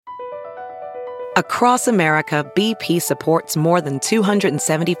Across America, BP supports more than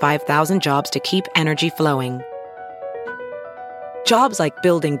 275,000 jobs to keep energy flowing. Jobs like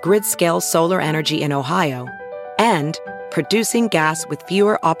building grid-scale solar energy in Ohio and producing gas with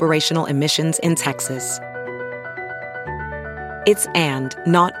fewer operational emissions in Texas. It's and,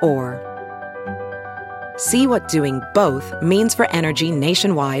 not or. See what doing both means for energy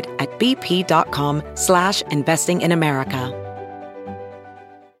nationwide at bp.com/investing in America.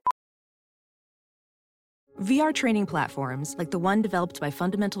 VR training platforms, like the one developed by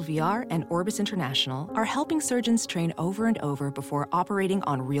Fundamental VR and Orbis International, are helping surgeons train over and over before operating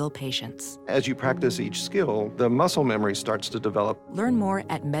on real patients. As you practice each skill, the muscle memory starts to develop. Learn more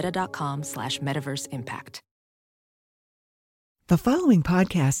at meta.com/metaverseimpact. The following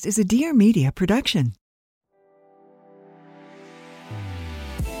podcast is a Dear Media production.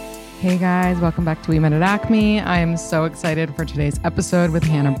 Hey guys, welcome back to We Met at Acme. I am so excited for today's episode with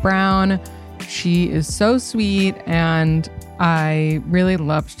Hannah Brown. She is so sweet and I really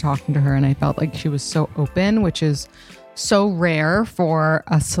loved talking to her, and I felt like she was so open, which is so rare for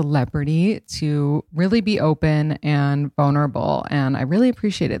a celebrity to really be open and vulnerable, and I really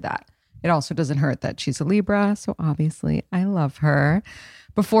appreciated that. It also doesn't hurt that she's a Libra, so obviously I love her.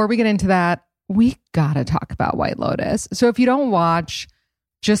 Before we get into that, we gotta talk about White Lotus. So if you don't watch,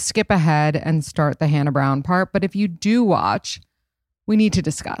 just skip ahead and start the Hannah Brown part, but if you do watch, we need to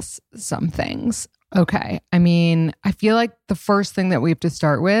discuss some things. Okay. I mean, I feel like the first thing that we have to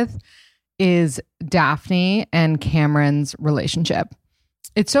start with is Daphne and Cameron's relationship.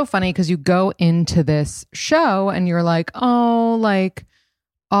 It's so funny because you go into this show and you're like, oh, like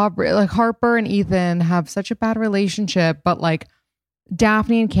Aubrey, like Harper and Ethan have such a bad relationship, but like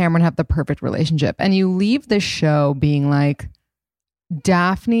Daphne and Cameron have the perfect relationship. And you leave this show being like,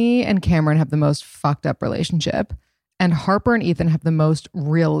 Daphne and Cameron have the most fucked up relationship, and Harper and Ethan have the most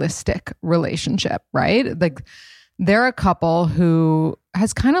realistic relationship, right? Like they're a couple who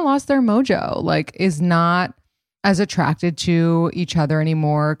has kind of lost their mojo, like is not as attracted to each other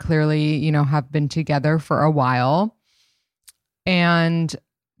anymore. Clearly, you know, have been together for a while. And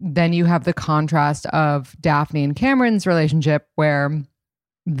then you have the contrast of Daphne and Cameron's relationship where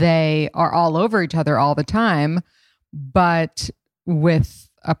they are all over each other all the time, but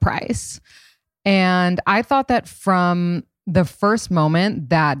with a price. And I thought that from the first moment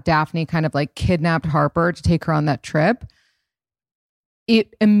that Daphne kind of like kidnapped Harper to take her on that trip,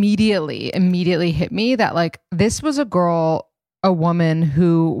 it immediately hit me that like this was a woman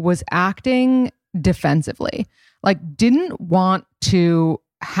who was acting defensively, like didn't want to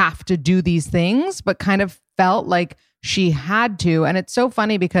have to do these things, but kind of felt like she had to. And it's so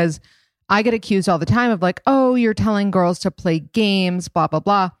funny because I get accused all the time of like, oh, you're telling girls to play games, blah, blah,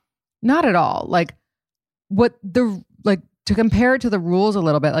 blah. Not at all. Like to compare it to the rules a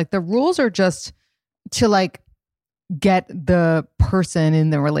little bit, like the rules are just to like get the person in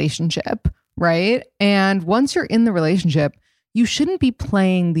the relationship, right? And once you're in the relationship, you shouldn't be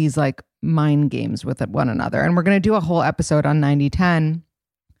playing these like mind games with one another. And we're going to do a whole episode on 90-10,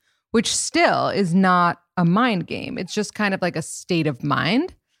 which still is not a mind game. It's just kind of like a state of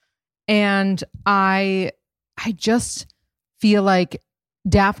mind. And I just feel like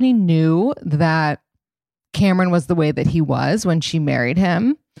Daphne knew that Cameron was the way that he was when she married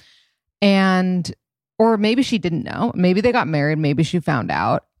him. Or maybe she didn't know. Maybe they got married. Maybe she found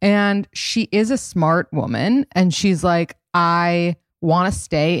out. And she is a smart woman. And she's like, I want to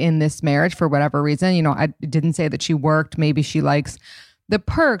stay in this marriage for whatever reason. You know, I didn't say that she worked. Maybe she likes the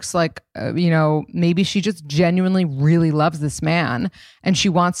perks, like, maybe she just genuinely really loves this man and she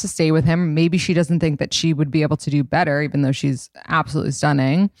wants to stay with him. Maybe she doesn't think that she would be able to do better, even though she's absolutely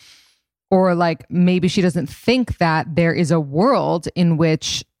stunning. Or like, maybe she doesn't think that there is a world in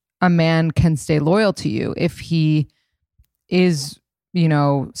which a man can stay loyal to you if he is,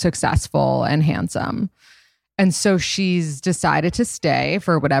 successful and handsome. And so she's decided to stay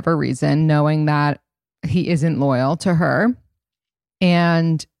for whatever reason, knowing that he isn't loyal to her.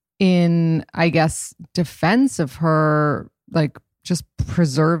 And in, I guess, defense of her, like just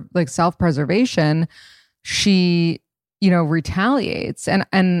self-preservation, she, retaliates.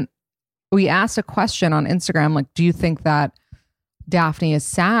 And we asked a question on Instagram, like, do you think that Daphne is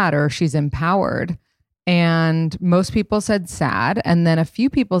sad or she's empowered? And most people said sad. And then a few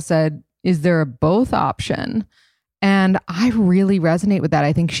people said, is there a both option? And I really resonate with that.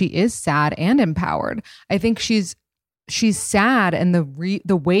 I think she is sad and empowered. I think she's sad, and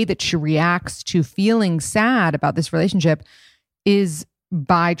the way that she reacts to feeling sad about this relationship is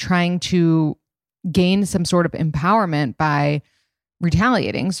by trying to gain some sort of empowerment by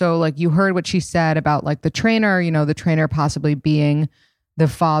retaliating. So like you heard what she said about like the trainer, the trainer possibly being the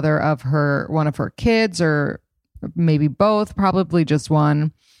father of one of her kids, or maybe both, probably just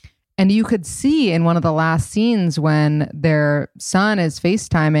one. And you could see in one of the last scenes when their son is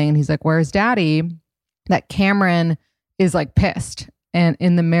FaceTiming and he's like, "Where's daddy?" that Cameron is like pissed and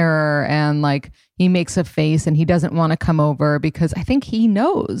in the mirror, and like he makes a face and he doesn't want to come over because I think he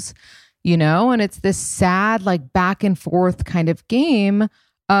knows, and it's this sad like back and forth kind of game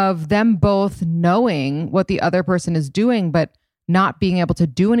of them both knowing what the other person is doing, but not being able to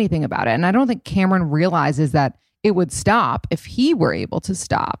do anything about it. And I don't think Cameron realizes that it would stop if he were able to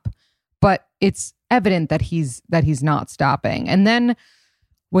stop, but it's evident that he's not stopping. And then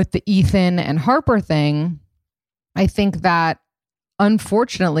with the Ethan and Harper thing, I think that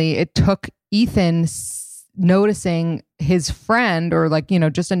unfortunately it took Ethan noticing his friend, or like,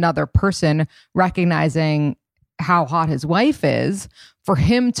 just another person recognizing how hot his wife is, for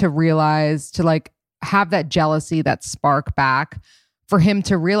him to realize, to like have that jealousy, that spark back, for him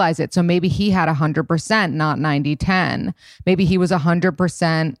to realize it. So maybe he had 100%, not 90-10. Maybe he was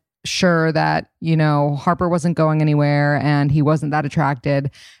 100% sure that, Harper wasn't going anywhere and he wasn't that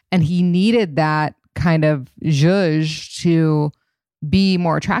attracted. And he needed that kind of zhuzh to be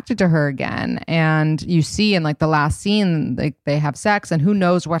more attracted to her again. And you see in like the last scene, like they have sex, and who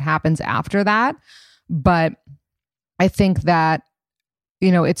knows what happens after that. But I think that,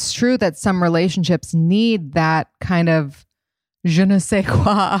 it's true that some relationships need that kind of je ne sais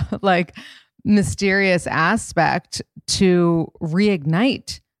quoi, like mysterious aspect to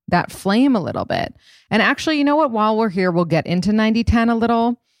reignite that flame a little bit. And actually, you know what? While we're here, we'll get into 90-10 a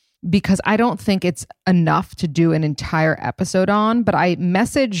little, because I don't think it's enough to do an entire episode on. But I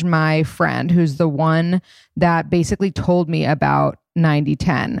messaged my friend, who's the one that basically told me about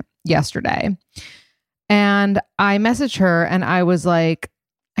 90-10 yesterday. And I messaged her and I was like,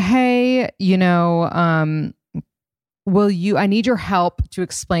 "Hey, I need your help to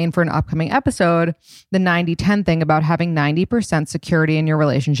explain for an upcoming episode the 90-10 thing about having 90% security in your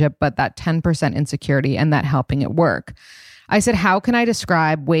relationship, but that 10% insecurity, and that helping it work." I said, "How can I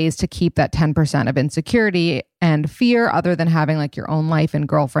describe ways to keep that 10% of insecurity and fear other than having like your own life and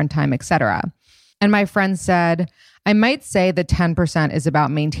girlfriend time, etc.?" And my friend said, "I might say the 10% is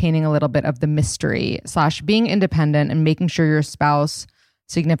about maintaining a little bit of the mystery / being independent and making sure your spouse,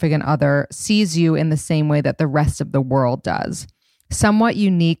 significant other, sees you in the same way that the rest of the world does. Somewhat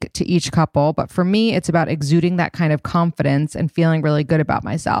unique to each couple, but for me, it's about exuding that kind of confidence and feeling really good about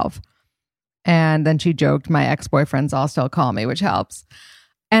myself." And then she joked, "My ex-boyfriends all still call me," which helps.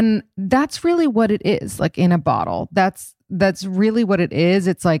 And that's really what it is, like in a bottle. That's really what it is.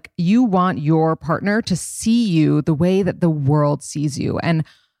 It's like you want your partner to see you the way that the world sees you. And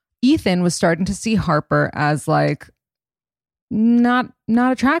Ethan was starting to see Harper as like not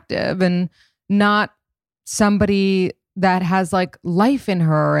attractive and not somebody that has like life in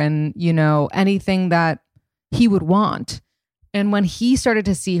her and, anything that he would want. And when he started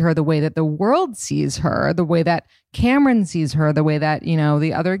to see her the way that the world sees her, the way that Cameron sees her, the way that,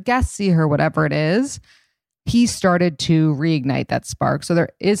 the other guests see her, whatever it is, he started to reignite that spark. So there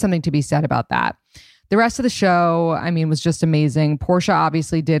is something to be said about that. The rest of the show, was just amazing. Portia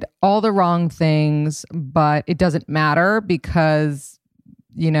obviously did all the wrong things, but it doesn't matter because,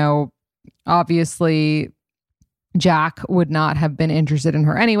 obviously Jack would not have been interested in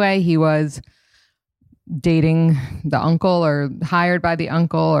her anyway. He was dating the uncle or hired by the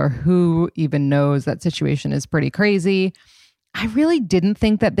uncle, or who even knows. That situation is pretty crazy. I really didn't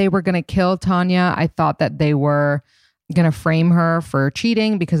think that they were going to kill Tanya. I thought that they were going to frame her for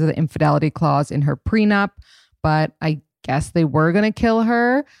cheating because of the infidelity clause in her prenup, but I guess they were going to kill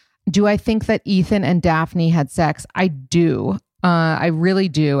her. Do I think that Ethan and Daphne had sex? I do. I really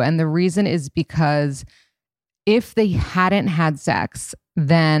do. And the reason is because if they hadn't had sex,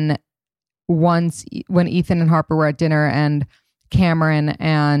 then when Ethan and Harper were at dinner and Cameron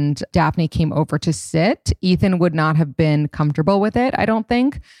and Daphne came over to sit, Ethan would not have been comfortable with it, I don't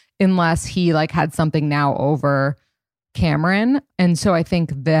think, unless he like had something now over Cameron. And so I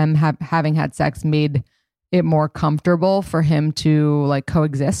think them having had sex made it more comfortable for him to like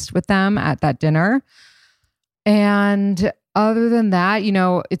coexist with them at that dinner. And other than that,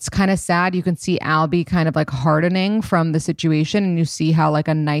 it's kind of sad. You can see Albie kind of like hardening from the situation, and you see how like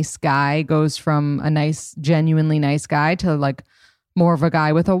a nice guy goes from a nice, genuinely nice guy to like more of a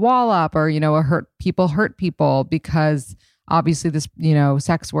guy with a wall up, or, hurt people because obviously this,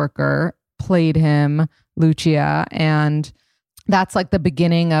 sex worker played him, Lucia, and that's like the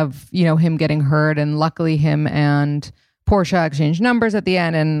beginning of, him getting hurt. And luckily him and Portia exchange numbers at the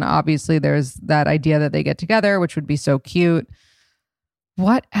end. And obviously there's that idea that they get together, which would be so cute.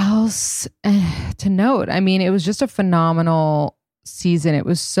 What else to note? It was just a phenomenal season. It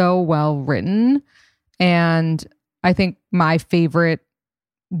was so well written. And I think my favorite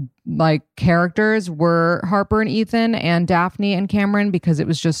like characters were Harper and Ethan and Daphne and Cameron, because it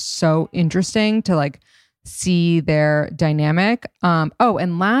was just so interesting to like see their dynamic.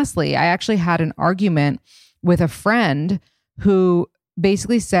 And lastly, I actually had an argument with a friend who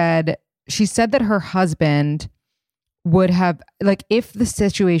basically said that her husband would have, like, if the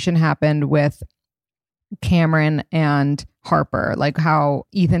situation happened with Cameron and Harper, like how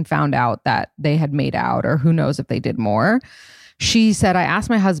Ethan found out that they had made out, or who knows if they did more. She said, I asked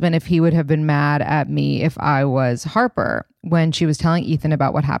my husband if he would have been mad at me if I was Harper when she was telling Ethan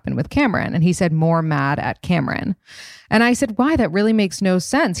about what happened with Cameron. And he said, more mad at Cameron. And I said, why? That really makes no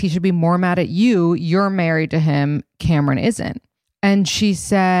sense. He should be more mad at you. You're married to him. Cameron isn't. And she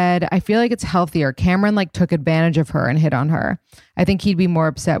said, I feel like it's healthier. Cameron like took advantage of her and hit on her. I think he'd be more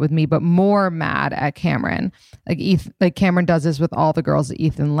upset with me, but more mad at Cameron. Like Cameron does this with all the girls that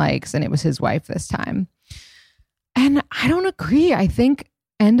Ethan likes, and it was his wife this time. And I don't agree. I think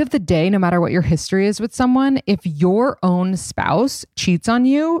end of the day, no matter what your history is with someone, if your own spouse cheats on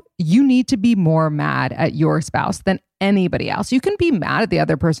you, you need to be more mad at your spouse than anybody else. You can be mad at the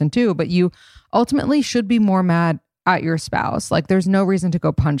other person too, but you ultimately should be more mad at your spouse. Like, there's no reason to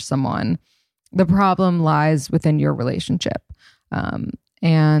go punch someone. The problem lies within your relationship.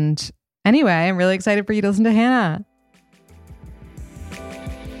 And anyway, I'm really excited for you to listen to Hannah.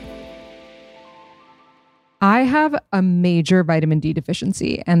 I have a major vitamin D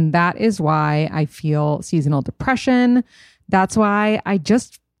deficiency, and that is why I feel seasonal depression. That's why I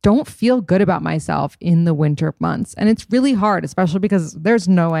just don't feel good about myself in the winter months. And it's really hard, especially because there's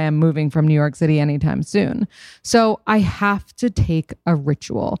no way I'm moving from New York City anytime soon. So I have to take a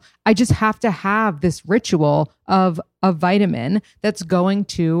ritual. I just have to have this ritual of a vitamin that's going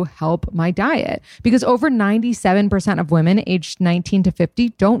to help my diet, because over 97% of women aged 19 to 50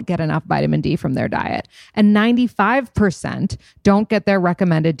 don't get enough vitamin D from their diet. And 95% don't get their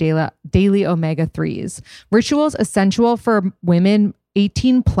recommended daily omega-3s. Ritual's Essential for Women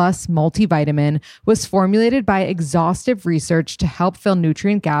 18 Plus multivitamin was formulated by exhaustive research to help fill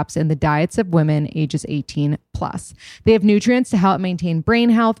nutrient gaps in the diets of women ages 18 plus. They have nutrients to help maintain brain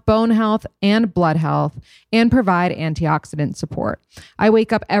health, bone health, and blood health, and provide antioxidant support. I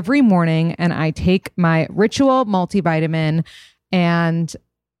wake up every morning and I take my Ritual multivitamin, and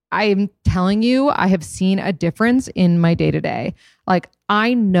I'm telling you, I have seen a difference in my day-to-day. Like,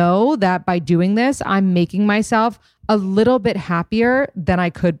 I know that by doing this, I'm making myself a little bit happier than I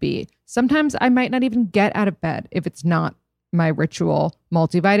could be. Sometimes I might not even get out of bed if it's not my Ritual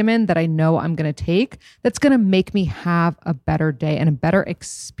multivitamin that I know I'm going to take. That's going to make me have a better day and a better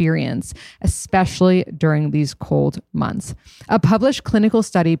experience, especially during these cold months. A published clinical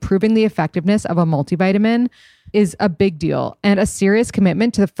study proving the effectiveness of a multivitamin is a big deal and a serious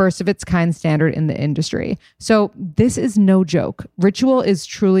commitment to the first of its kind standard in the industry. So this is no joke. Ritual is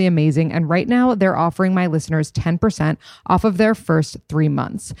truly amazing. And right now they're offering my listeners 10% off of their first 3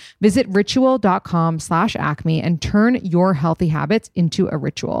 months. Visit ritual.com/acme and turn your healthy habits into a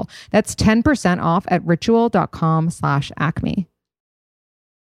ritual. That's 10% off at ritual.com/acme.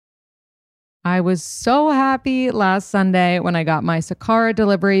 I was so happy last Sunday when I got my Sakara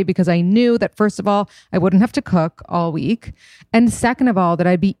delivery, because I knew that, first of all, I wouldn't have to cook all week. And second of all, that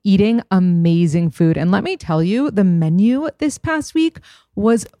I'd be eating amazing food. And let me tell you, the menu this past week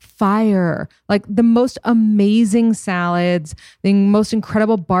was fire. Like, the most amazing salads, the most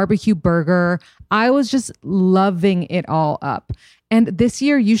incredible barbecue burger. I was just loving it all up. And this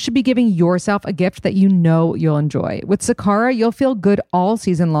year, you should be giving yourself a gift that you know you'll enjoy. With Sakara, you'll feel good all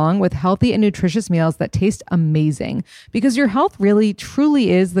season long with healthy and nutritious meals that taste amazing, because your health really,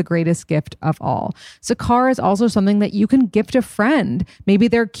 truly is the greatest gift of all. Sakara is also something that you can gift a friend. Maybe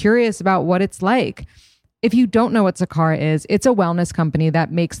they're curious about what it's like. If you don't know what Sakara is, it's a wellness company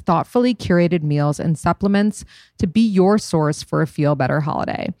that makes thoughtfully curated meals and supplements to be your source for a feel better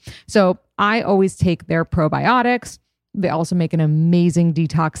holiday. So I always take their probiotics. They also make an amazing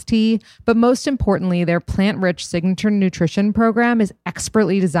detox tea, but most importantly, their plant-rich signature nutrition program is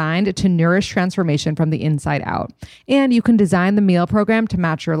expertly designed to nourish transformation from the inside out. And you can design the meal program to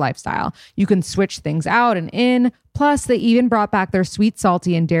match your lifestyle. You can switch things out and in. Plus, they even brought back their sweet,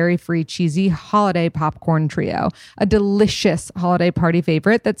 salty, and dairy-free cheesy holiday popcorn trio, a delicious holiday party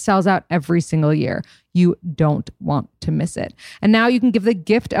favorite that sells out every single year. You don't want to miss it. And now you can give the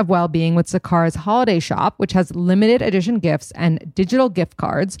gift of well-being with Sakara's holiday shop, which has limited edition gifts and digital gift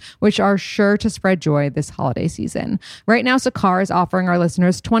cards, which are sure to spread joy this holiday season. Right now, Sakara is offering our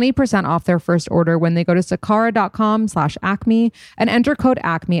listeners 20% off their first order when they go to sakara.com/acme and enter code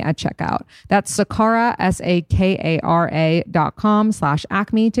ACME at checkout. That's Sakara, Sakara,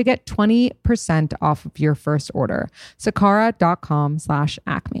 sakara.com/acme to get 20% off of your first order.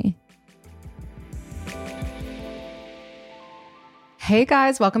 sakara.com/acme. Hey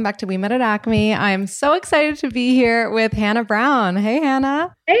guys, welcome back to We Met at Acme. I am so excited to be here with Hannah Brown. Hey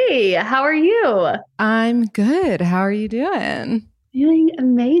Hannah. Hey, how are you? I'm good. How are you doing? Doing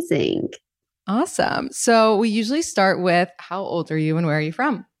amazing. Awesome. So we usually start with how old are you and where are you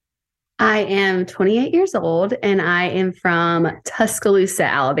from? I am 28 years old and I am from Tuscaloosa,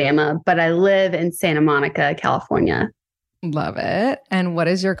 Alabama, but I live in Santa Monica, California. Love it. And what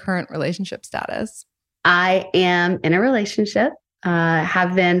is your current relationship status? I am in a relationship.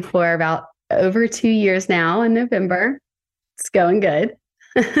 Have been for about over 2 years now in November. It's going good.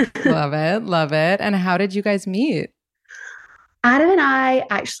 Love it. Love it. And how did you guys meet? Adam and I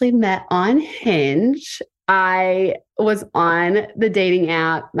actually met on Hinge. I was on the dating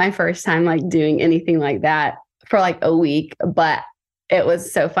app, my first time like doing anything like that for like a week, but it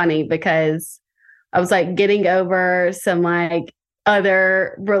was so funny because I was like getting over some like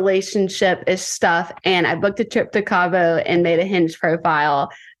other relationship-ish stuff. And I booked a trip to Cabo and made a Hinge profile.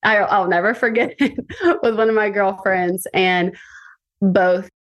 I'll never forget it with one of my girlfriends, and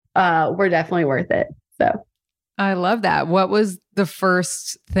both were definitely worth it. So I love that. What was the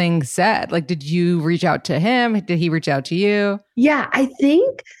first thing said? Like, did you reach out to him? Did he reach out to you? Yeah, I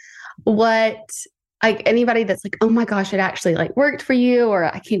think what like anybody that's like, oh my gosh, it actually like worked for you, or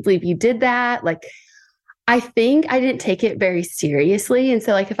I can't believe you did that. Like, I think I didn't take it very seriously. And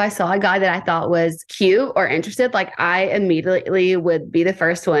so like if I saw a guy that I thought was cute or interested, like I immediately would be the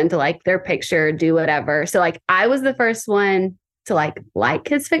first one to like their picture, do whatever. So like I was the first one to like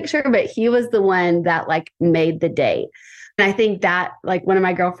his picture, but he was the one that like made the date. And I think that like one of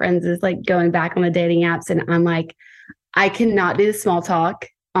my girlfriends is like going back on the dating apps and I'm like, I cannot do the small talk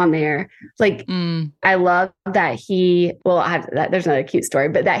on there. Like I love that there's another cute story,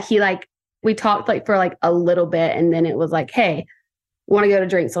 but that he like, we talked like for like a little bit and then it was like, hey, want to go to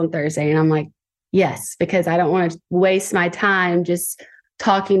drinks on Thursday? And I'm like, yes, because I don't want to waste my time just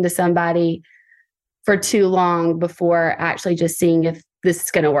talking to somebody for too long before actually just seeing if this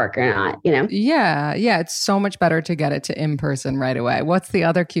is going to work or not, you know? Yeah. Yeah. It's so much better to get it to in person right away. What's the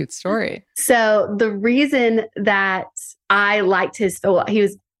other cute story? So the reason that I liked he was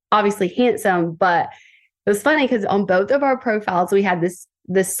obviously handsome, but it was funny because on both of our profiles, we had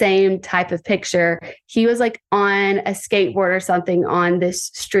the same type of picture. He was like on a skateboard or something on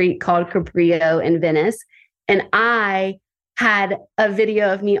this street called Caprio in Venice. And I had a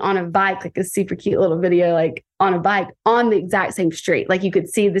video of me on a bike, like a super cute little video, like on a bike on the exact same street. Like you could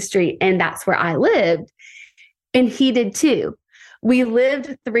see the street and that's where I lived. And he did too. We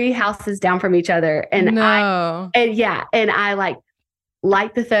lived 3 houses down from each other. And I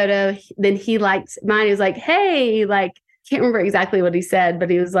liked the photo. Then he liked mine. He was like, hey, like, can't remember exactly what he said, but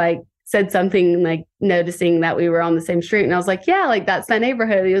he was like, said something like noticing that we were on the same street. And I was like, yeah, like that's my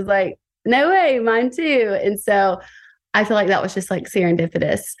neighborhood. He was like, no way, mine too. And so I feel like that was just like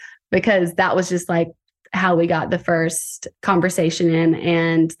serendipitous because that was just like how we got the first conversation in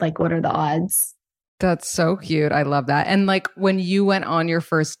and like, what are the odds? That's so cute. I love that. And like when you went on your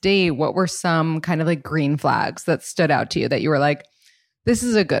first date, what were some kind of like green flags that stood out to you that you were like, this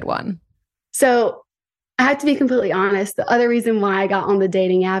is a good one? So I have to be completely honest. The other reason why I got on the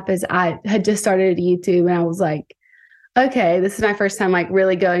dating app is I had just started YouTube and I was like, okay, this is my first time like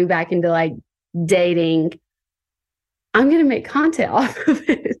really going back into like dating. I'm going to make content off of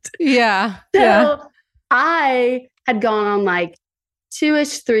it. Yeah. So I had gone on like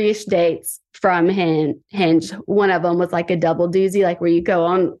 2-ish, 3-ish dates from Hinge. One of them was like a double doozy, like where you go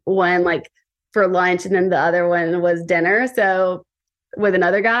on one like for lunch and then the other one was dinner. So with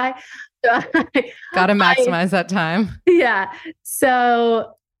another guy. So Gotta maximize that time. Yeah.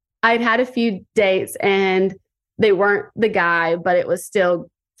 So I'd had a few dates and they weren't the guy, but it was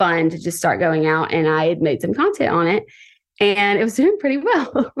still fun to just start going out and I had made some content on it and it was doing pretty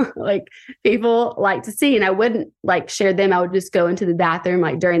well. Like people like to see, and I wouldn't like share them. I would just go into the bathroom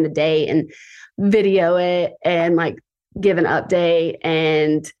like during the day and video it and like give an update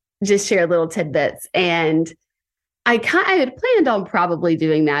and just share little tidbits. And I had planned on probably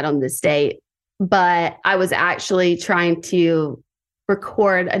doing that on this date, but I was actually trying to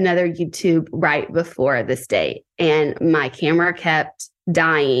record another YouTube right before this date. And my camera kept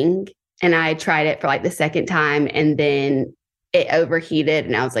dying and I tried it for like the second time and then it overheated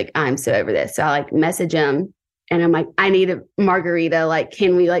and I was like, I'm so over this. So I like message him and I'm like, I need a margarita. Like,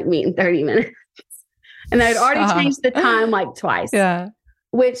 can we like meet in 30 minutes? And I'd already changed the time like twice. Yeah.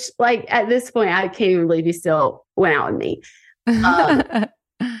 Which like at this point, I can't even believe he still went out with me.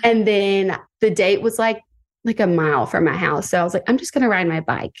 And then the date was like like a mile from my house. So I was like, I'm just going to ride my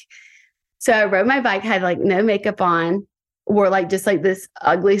bike. So I rode my bike, had like no makeup on, wore like just like this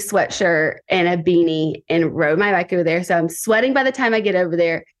ugly sweatshirt and a beanie, and rode my bike over there. So I'm sweating by the time I get over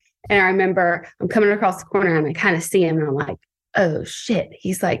there. And I remember I'm coming across the corner and I kind of see him and I'm like, oh shit,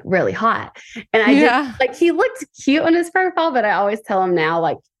 he's like really hot. And I just like, he looked cute on his profile, but I always tell him now,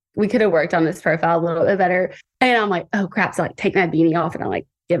 like, we could have worked on this profile a little bit better. And I'm like, oh crap. So I like take my beanie off and I like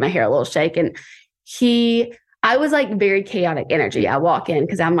give my hair a little shake. And I was like very chaotic energy. I walk in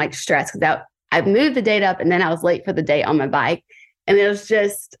because I'm like stressed because I moved the date up and then I was late for the date on my bike. And it was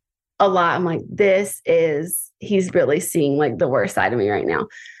just a lot. I'm like, he's really seeing like the worst side of me right now.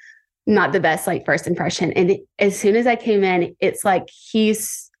 Not the best like first impression. And as soon as I came in, it's like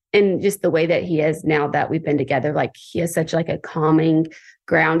he's in just the way that he is now that we've been together. Like he has such like a calming,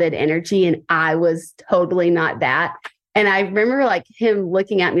 grounded energy. And I was totally not that. And I remember like him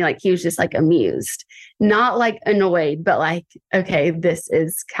looking at me like he was just like amused, not like annoyed, but like, okay, this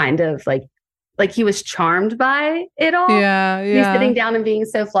is kind of like he was charmed by it all. Yeah. He's sitting down and being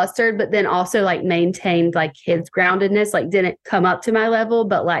so flustered, but then also like maintained like his groundedness, like didn't come up to my level,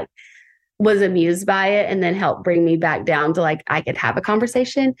 but like was amused by it and then helped bring me back down to like, I could have a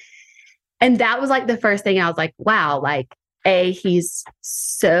conversation. And that was like the first thing I was like, wow, like he's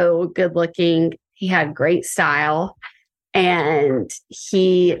so good looking. He had great style and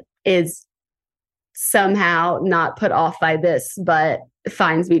he is somehow not put off by this, but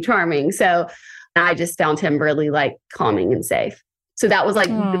finds me charming. So I just found him really like calming and safe. So that was like,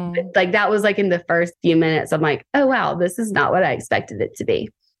 that was like in the first few minutes, I'm like, oh, wow, this is not what I expected it to be.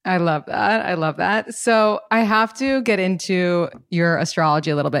 I love that. I love that. So I have to get into your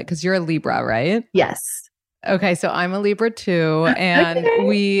astrology a little bit because you're a Libra, right? Yes. Okay. So I'm a Libra too. And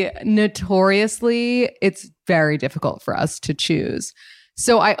we notoriously, it's very difficult for us to choose.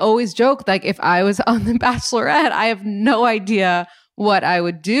 So I always joke, like if I was on The Bachelorette, I have no idea what I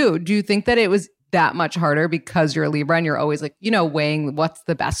would do. Do you think that it was that much harder because you're a Libra and you're always like, weighing what's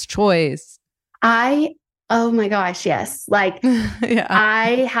the best choice? Oh my gosh, yes. Like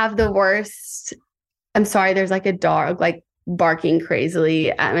I have the worst. I'm sorry, there's like a dog like barking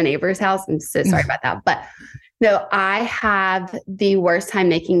crazily at my neighbor's house. I'm so sorry about that. But no, I have the worst time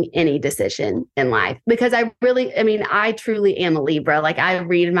making any decision in life because I truly am a Libra. Like I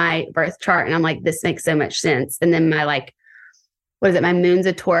read my birth chart and I'm like, this makes so much sense. And then my my moon's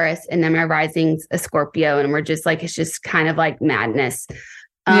a Taurus and then my rising's a Scorpio. And we're just like, it's just kind of like madness.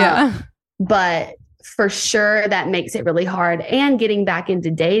 But for sure, that makes it really hard. And getting back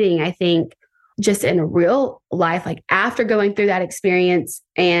into dating, I think just in real life, like after going through that experience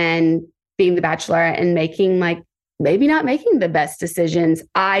and being the Bachelorette and making like, maybe not making the best decisions,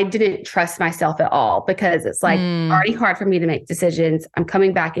 I didn't trust myself at all because it's like already hard for me to make decisions. I'm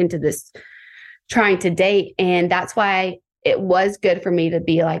coming back into this trying to date. And that's why it was good for me to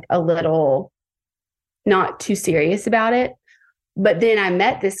be like a little not too serious about it. But then I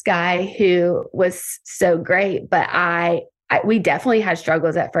met this guy who was so great, but we definitely had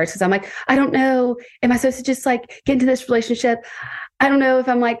struggles at first because I'm like, I don't know. Am I supposed to just like get into this relationship? I don't know if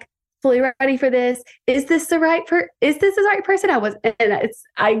I'm like fully ready for this. Is this the right person?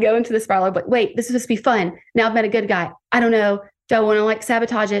 I go into the spiral of like, wait, this is supposed to be fun. Now I've met a good guy. I don't know. Do I want to like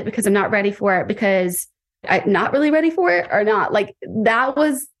sabotage it because I'm not ready for it because I'm not really ready for it or not? Like that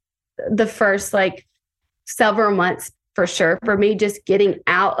was the first like several months for sure for me, just getting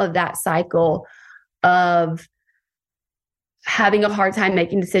out of that cycle of having a hard time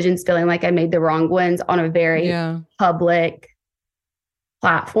making decisions, feeling like I made the wrong ones on a very public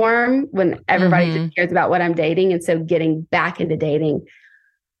platform when everybody just cares about what I'm dating. And so getting back into dating,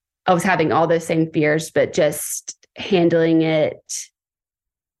 I was having all those same fears, but just handling it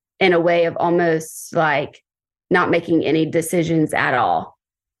in a way of almost like not making any decisions at all.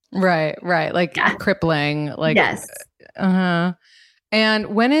 Right. Like crippling. Like yes. And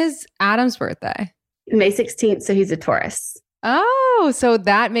when is Adam's birthday? May 16th. So he's a Taurus. Oh, so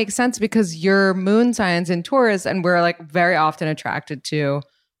that makes sense because your moon sign's in Taurus and we're like very often attracted to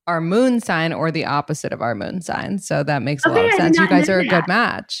our moon sign or the opposite of our moon sign. So that makes a lot of sense. You guys are a good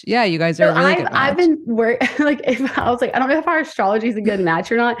match. Yeah, you guys are a really good match. I've been I was like, I don't know if our astrology is a good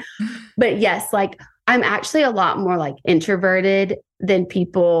match or not, but yes, like I'm actually a lot more like introverted than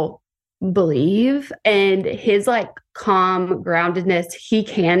people believe. And his like calm groundedness, he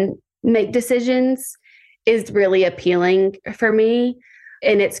can make decisions, is really appealing for me.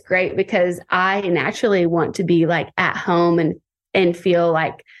 And it's great because I naturally want to be like at home and feel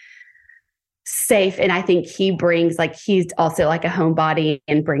like safe. And I think he brings like, he's also like a homebody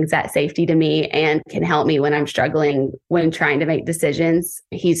and brings that safety to me and can help me when I'm struggling, when trying to make decisions.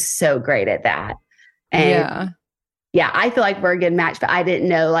 He's so great at that. And yeah, I feel like we're a good match, but I didn't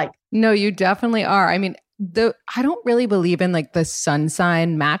know like. No, you definitely are. I mean, I don't really believe in like the sun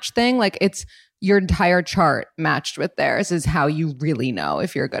sign match thing. Like it's your entire chart matched with theirs is how you really know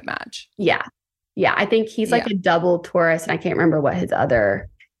if you're a good match. Yeah. Yeah. I think he's like a double Taurus, and I can't remember what his other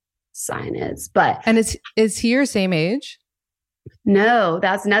sign is, but. And is he your same age? No,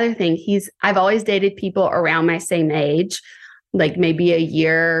 that's another thing. I've always dated people around my same age, like maybe a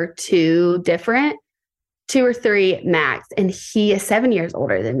year or two different, 2 or 3 max. And he is 7 years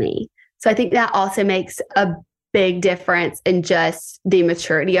older than me. So I think that also makes a big difference in just the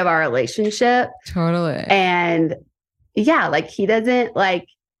maturity of our relationship. Totally. And yeah, like he doesn't like,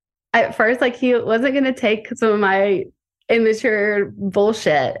 at first, like he wasn't going to take some of my immature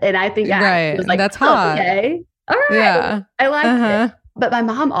bullshit. And I think I was like, that's hot. Okay. All right. Yeah. I like it. But my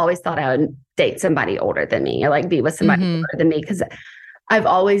mom always thought I would date somebody older than me or like be with somebody older than me, because I've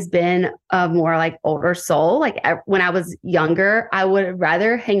always been a more like older soul. Like when I was younger, I would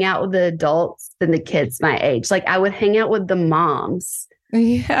rather hang out with the adults than the kids my age. Like I would hang out with the moms.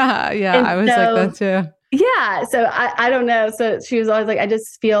 Yeah. Yeah. And I was like that too. Yeah. So I don't know. So she was always like, I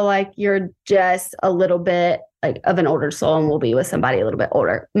just feel like you're just a little bit like of an older soul and will be with somebody a little bit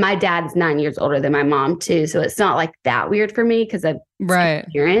older. My dad is 9 years older than my mom too. So it's not like that weird for me because I've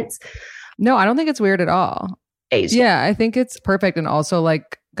parents. No, I don't think it's weird at all. Age. Yeah, I think it's perfect. And also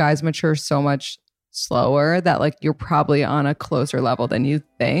like guys mature so much slower that like you're probably on a closer level than you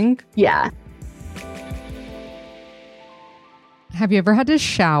think. Yeah. Have you ever had to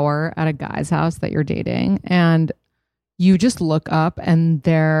shower at a guy's house that you're dating and you just look up and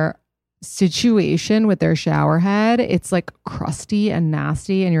their situation with their shower head, it's like crusty and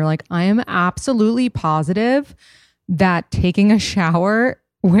nasty, and you're like, I am absolutely positive that taking a shower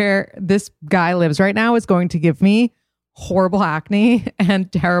where this guy lives right now is going to give me horrible acne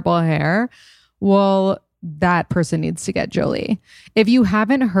and terrible hair? Well, that person needs to get Jolie. If you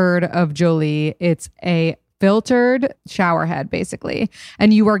haven't heard of Jolie, it's a filtered shower head, basically.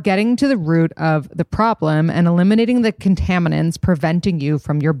 And you are getting to the root of the problem and eliminating the contaminants preventing you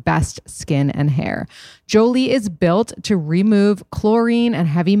from your best skin and hair. Jolie is built to remove chlorine and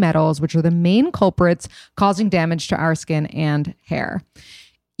heavy metals, which are the main culprits causing damage to our skin and hair.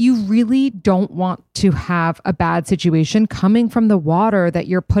 You really don't want to have a bad situation coming from the water that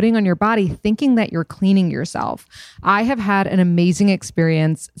you're putting on your body, thinking that you're cleaning yourself. I have had an amazing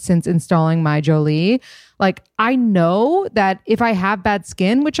experience since installing my Jolie. Like, I know that if I have bad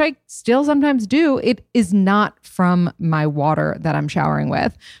skin, which I still sometimes do, it is not from my water that I'm showering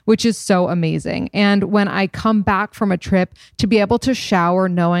with, which is so amazing. And when I come back from a trip, to be able to shower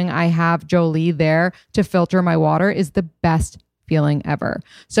knowing I have Jolie there to filter my water is the best feeling ever.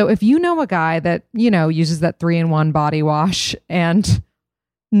 So if you know a guy that, uses that 3-in-1 body wash and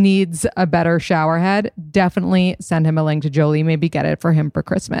needs a better shower head, definitely send him a link to Jolie. Maybe get it for him for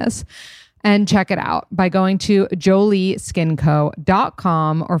Christmas. And check it out by going to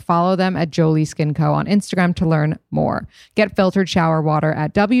jolieskinco.com or follow them at Jolie Skin Co. on Instagram to learn more. Get filtered shower water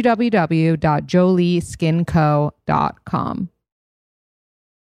at www.jolieskinco.com.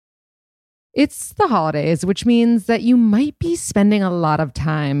 It's the holidays, which means that you might be spending a lot of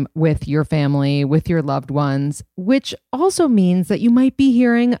time with your family, with your loved ones, which also means that you might be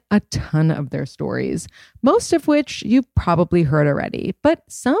hearing a ton of their stories, most of which you've probably heard already, but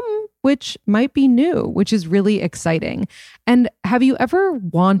some which might be new, which is really exciting. And have you ever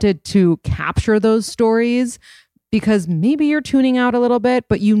wanted to capture those stories? Because maybe you're tuning out a little bit,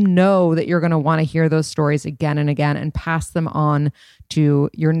 but you know that you're going to want to hear those stories again and again and pass them on to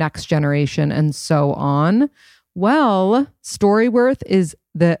your next generation and so on. Well, Storyworth is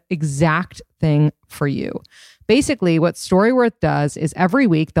the exact thing for you. Basically, what Storyworth does is every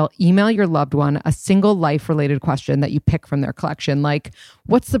week they'll email your loved one a single life-related question that you pick from their collection, like,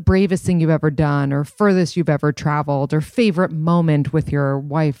 what's the bravest thing you've ever done, or furthest you've ever traveled, or favorite moment with your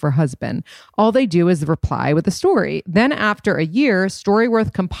wife or husband. All they do is reply with a story. Then after a year,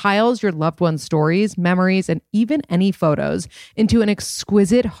 Storyworth compiles your loved one's stories, memories, and even any photos into an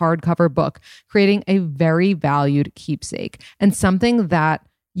exquisite hardcover book, creating a very valued keepsake and something that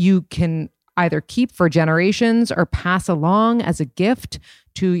you can either keep for generations or pass along as a gift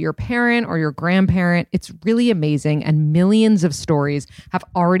to your parent or your grandparent. It's really amazing. And millions of stories have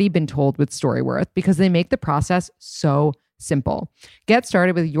already been told with Storyworth because they make the process so simple. Get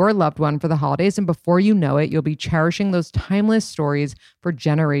started with your loved one for the holidays, and before you know it, you'll be cherishing those timeless stories for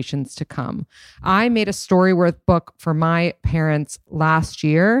generations to come. I made a Storyworth book for my parents last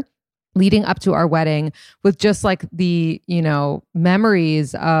year, leading up to our wedding with just like the,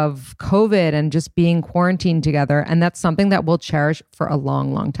 memories of COVID and just being quarantined together. And that's something that we'll cherish for a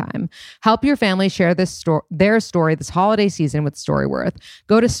long, long time. Help your family share their story this holiday season with Storyworth.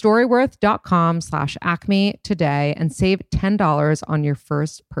 Go to storyworth.com/acme today and save $10 on your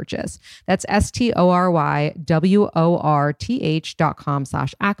first purchase. That's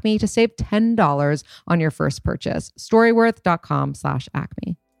STORYWORTH.com/acme to save $10 on your first purchase.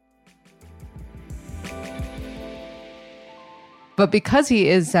 Storyworth.com/acme. But because he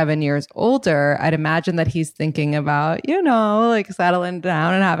is 7 years older, I'd imagine that he's thinking about, like settling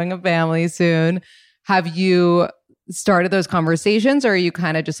down and having a family soon. Have you started those conversations, or are you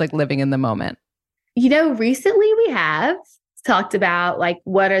kind of just like living in the moment? Recently we have talked about like,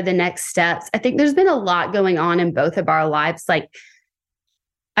 what are the next steps? I think there's been a lot going on in both of our lives. Like,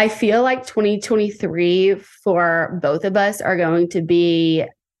 I feel like 2023 for both of us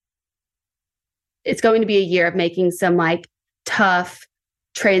it's going to be a year of making some like tough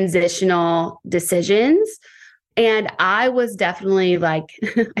transitional decisions. And I was definitely like,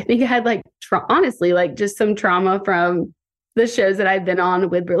 I think I had like, honestly, like just some trauma from the shows that I've been on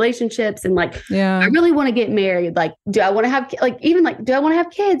with relationships. And like, I really want to get married. Like, do I want to have, do I want to have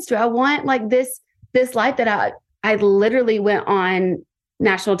kids? Do I want like this life that I literally went on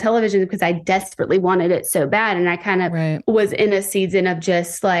national television because I desperately wanted it so bad. And I kind of was in a season of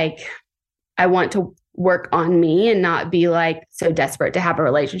just like, I want to work on me and not be like so desperate to have a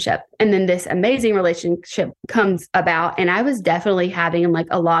relationship. And then this amazing relationship comes about. And I was definitely having like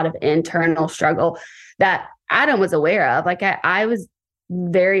a lot of internal struggle that Adam was aware of. Like I was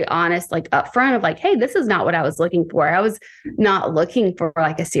very honest, like upfront of like, hey, this is not what I was looking for. I was not looking for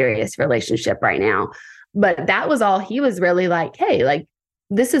like a serious relationship right now. But that was all he was really like, hey, like,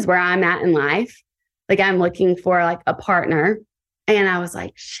 this is where I'm at in life. Like, I'm looking for like a partner. And I was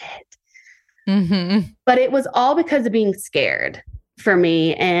like, shit. Mm-hmm. But it was all because of being scared for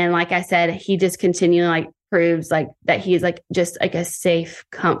me. And like I said, he just continually like proves like that he's like just like a safe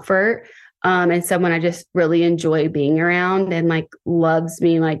comfort. And someone I just really enjoy being around and like loves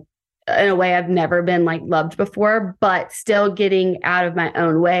me like in a way I've never been like loved before, but still getting out of my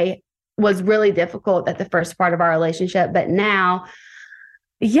own way was really difficult at the first part of our relationship. But now,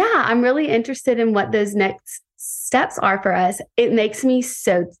 I'm really interested in what those next steps are for us. It makes me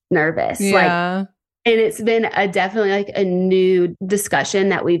so nervous. And it's been definitely like a new discussion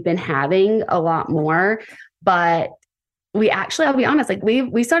that we've been having a lot more, but we actually, I'll be honest, like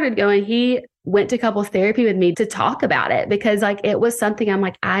we started going, he went to couples therapy with me to talk about it because like, it was something I'm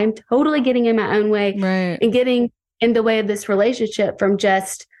like, I'm totally getting in my own way and getting in the way of this relationship from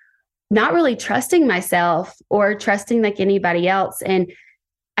just not really trusting myself or trusting like anybody else. And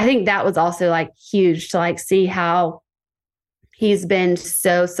I think that was also like huge to like see how he's been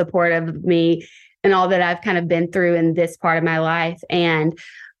so supportive of me and all that I've kind of been through in this part of my life. And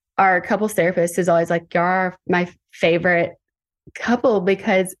our couples therapist is always like, you're my favorite couple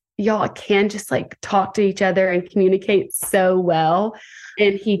because y'all can just like talk to each other and communicate so well.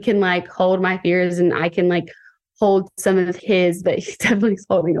 And he can like hold my fears and I can like hold some of his, but he's definitely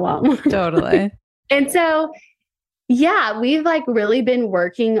holding a lot more. Totally. And so we've like really been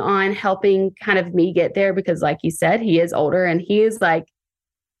working on helping kind of me get there because like you said, he is older and he is like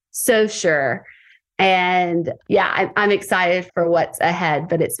so sure. And I'm excited for what's ahead,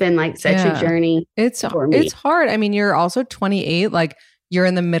 but it's been like such a journey. For me. It's hard. I mean, you're also 28, like you're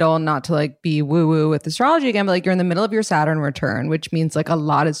in the middle, not to like be woo woo with astrology again, but like you're in the middle of your Saturn return, which means like a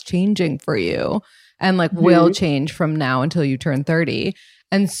lot is changing for you and like will change from now until you turn 30.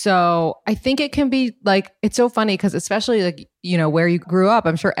 And so I think it can be like, it's so funny because especially like, where you grew up,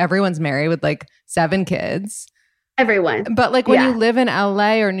 I'm sure everyone's married with like 7 kids. Everyone. But like when you live in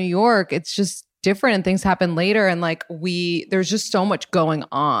LA or New York, it's just different and things happen later. And like there's just so much going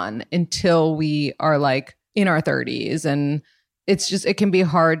on until we are like in our 30s. And it can be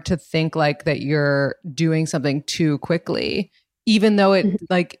hard to think like that you're doing something too quickly, even though it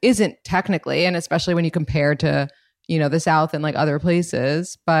like isn't technically, and especially when you compare to the South and like other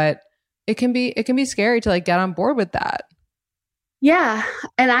places, but it can be scary to like get on board with that. Yeah.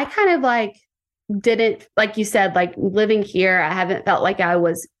 And I kind of like didn't, like you said, like living here, I haven't felt like I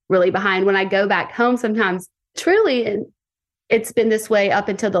was really behind. When I go back home, sometimes truly, it's been this way up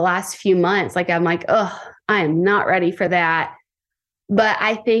until the last few months. Like, I'm like, oh, I am not ready for that. But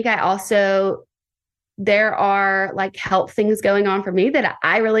I think there are like health things going on for me that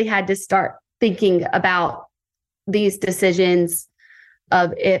I really had to start thinking about these decisions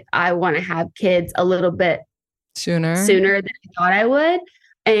of if I want to have kids a little bit sooner than I thought I would.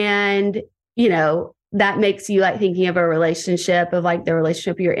 And, that makes you like thinking of a relationship, of like the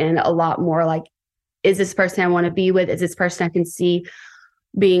relationship you're in, a lot more like, is this person I want to be with? Is this person I can see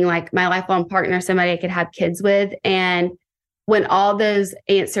being like my lifelong partner, somebody I could have kids with? And when all those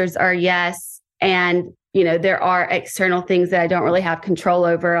answers are yes, and you know, there are external things that I don't really have control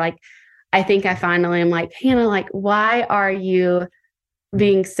over, like I think I finally am like, Hannah, like, why are you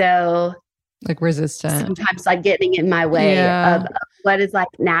being so like resistant? Sometimes like getting in my way of what is like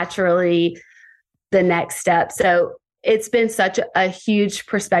naturally the next step. So it's been such a huge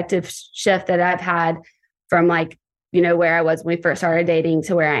perspective shift that I've had from like, you know, where I was when we first started dating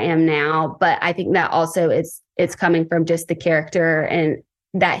to where I am now. But I think that also it's coming from just the character and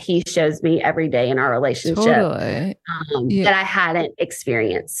that he shows me every day in our relationship that I hadn't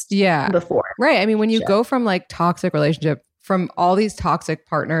experienced before. Right. I mean, when you go from like toxic relationship, from all these toxic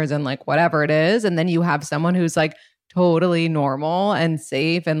partners and like whatever it is, and then you have someone who's like totally normal and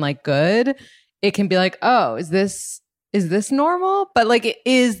safe and like good, it can be like, oh, is this normal? But like it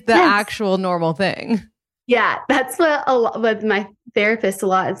is the actual normal thing. Yeah. That's what with my therapist a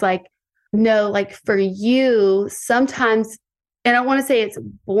lot is like, no, like for you, sometimes, and I don't want to say it's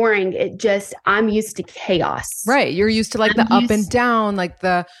boring. It just, I'm used to chaos. Right. You're used to like the up and down, like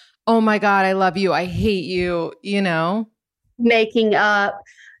the, oh my God, I love you, I hate you, you know? Making up,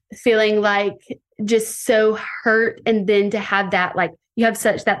 feeling like just so hurt. And then to have that, like, you have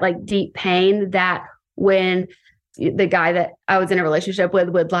such that like deep pain that when the guy that I was in a relationship with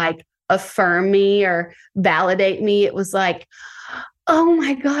would like affirm me or validate me, it was like, oh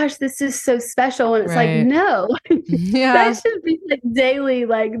my gosh, this is so special. And it's like, no, that should be like daily,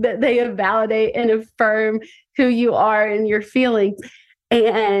 like that they validate and affirm who you are and your feelings,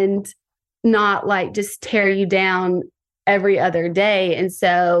 and not like just tear you down every other day. And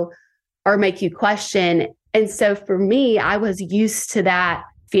so, or make you question. And so for me, I was used to that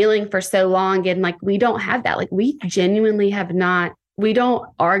feeling for so long. And like, we don't have that. Like we genuinely have not, we don't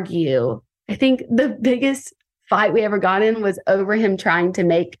argue. I think the biggest fight we ever got in was over him trying to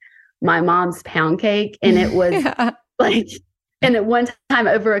make my mom's pound cake. And it was like, and at one time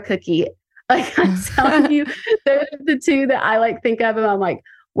over a cookie, like I'm telling you, those are the two that I like think of. And I'm like,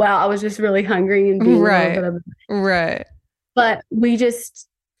 wow, I was just really hungry and being right. But we just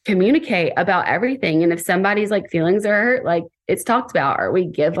communicate about everything. And if somebody's like feelings are hurt, like it's talked about, or we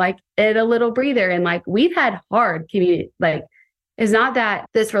give like it a little breather. And like we've had hard community, like it's not that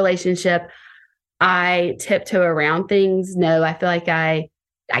this relationship, I tiptoe around things. No, I feel like I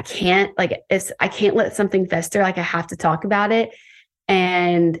can't, like I can't let something fester. Like I have to talk about it.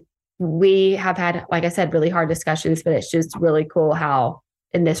 And we have had, like I said, really hard discussions, but it's just really cool how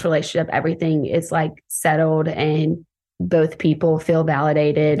in this relationship, everything is like settled and both people feel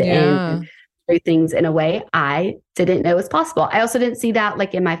validated and do things in a way I didn't know was possible. I also didn't see that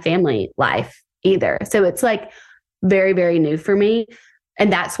like in my family life either. So it's like very, very new for me.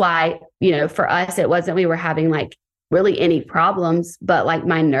 And that's why, you know, for us, it wasn't, we were having like really any problems, but like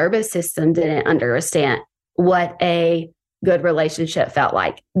my nervous system didn't understand what a good relationship felt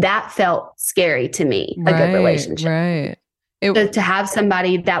like. That felt scary to me, a good relationship. Right. So to have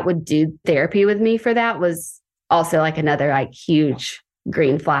somebody that would do therapy with me for that was also like another like huge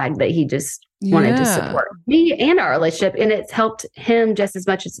green flag that he just wanted to support me and our relationship. And it's helped him just as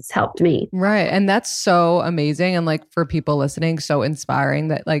much as it's helped me. Right. And that's so amazing. And like for people listening, so inspiring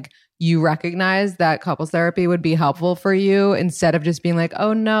that like you recognize that couples therapy would be helpful for you instead of just being like,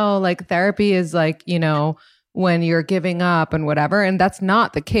 oh no, like therapy is like, you know, when you're giving up and whatever. And that's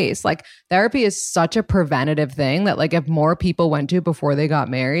not the case. Like therapy is such a preventative thing that like if more people went to before they got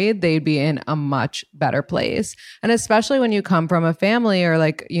married, they'd be in a much better place. And especially when you come from a family or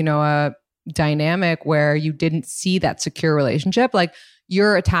like, you know, a dynamic where you didn't see that secure relationship, like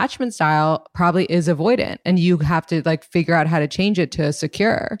your attachment style probably is avoidant and you have to like figure out how to change it to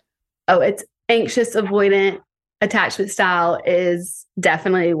secure. Oh, it's anxious avoidant attachment style is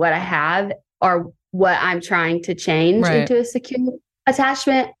definitely what I have, or what I'm trying to change into a secure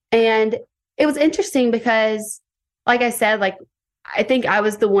attachment. And it was interesting because, like I said, like, I think I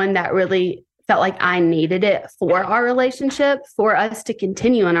was the one that really felt like I needed it for our relationship, for us to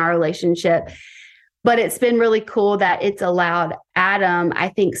continue in our relationship. But it's been really cool that it's allowed Adam, I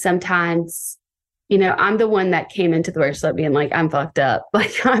think sometimes, you know, I'm the one that came into the relationship being like, I'm fucked up.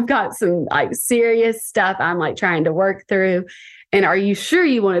 Like I've got some like serious stuff I'm like trying to work through. And are you sure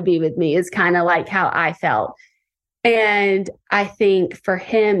you want to be with me is kind of like how I felt. And I think for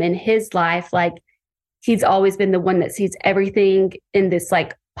him in his life, like he's always been the one that sees everything in this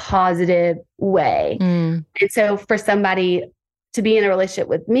like positive way. And so for somebody to be in a relationship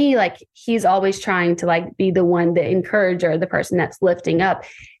with me, like he's always trying to like be the one, the encourager, the person that's lifting up.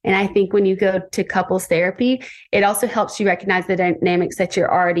 And I think when you go to couples therapy, it also helps you recognize the dynamics that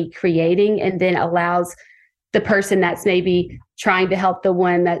you're already creating, and then allows the person that's maybe trying to help the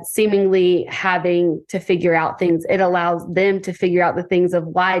one that's seemingly having to figure out things. It allows them to figure out the things of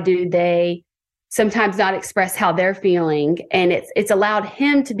why do they sometimes not express how they're feeling. And it's allowed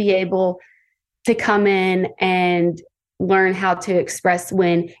him to be able to come in and learn how to express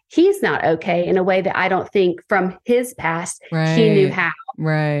when he's not okay in a way that I don't think from his past he knew how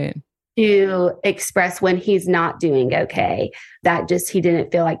to express when he's not doing okay. That just, he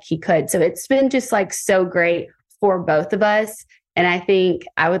didn't feel like he could. So it's been just like so great for both of us. And I think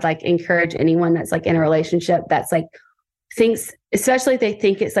I would like encourage anyone that's like in a relationship that's like thinks, especially if they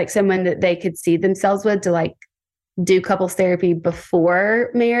think it's like someone that they could see themselves with, to like do couples therapy before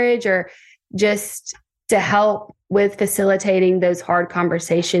marriage, or just to help with facilitating those hard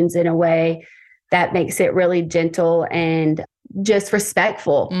conversations in a way that makes it really gentle and just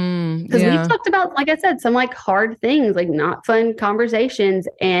respectful. Because we've talked about, like I said, some like hard things, like not fun conversations,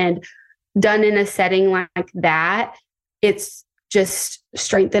 and done in a setting like that, it's just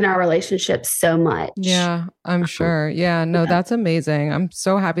strengthened our relationship so much. Yeah, I'm sure. Yeah, no, that's amazing. I'm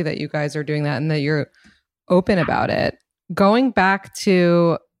so happy that you guys are doing that and that you're open about it. Going back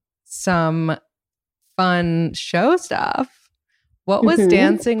to some fun show stuff, what was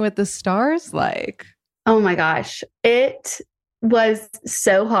Dancing with the Stars like? Oh my gosh. It was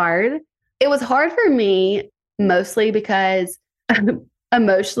so hard. It was hard for me mostly because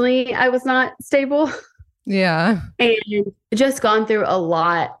emotionally I was not stable. Yeah. And just gone through a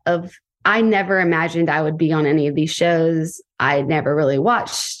lot of, I never imagined I would be on any of these shows. I never really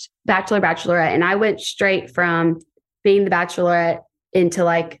watched Bachelor, Bachelorette, and I went straight from being the Bachelorette into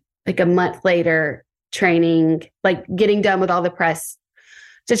like a month later training, like getting done with all the press,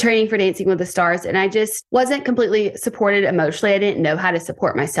 to training for Dancing with the Stars. And I just wasn't completely supported emotionally. I didn't know how to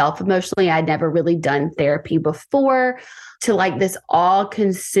support myself emotionally. I'd never really done therapy before, to like this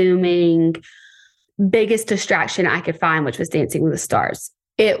all-consuming biggest distraction I could find, which was Dancing with the Stars.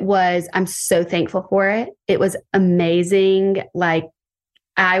 It was, I'm so thankful for it. It was amazing. Like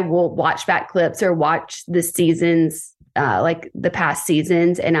I will watch back clips or watch the seasons, like the past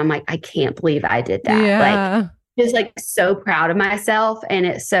seasons, and I'm like, I can't believe I did that. Yeah. Like just like so proud of myself. And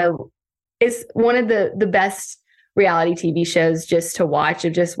it's one of the best reality TV shows just to watch,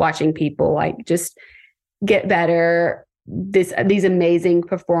 of just watching people like just get better, these amazing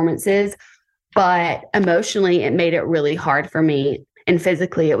performances. But emotionally, it made it really hard for me. And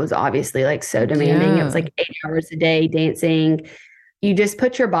physically, it was obviously like so demanding. Yeah. It was like 8 hours a day dancing. You just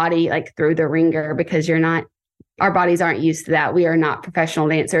put your body like through the ringer, because our bodies aren't used to that. We are not professional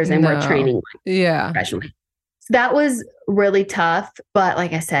dancers, and we're training professionally. So that was really tough. But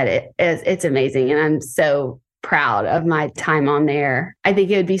like I said, it's amazing. And I'm so proud of my time on there. I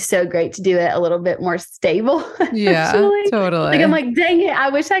think it would be so great to do it a little bit more stable. Yeah, totally. Like I'm like, dang it, I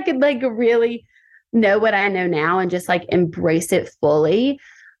wish I could like really know what I know now and just like embrace it fully.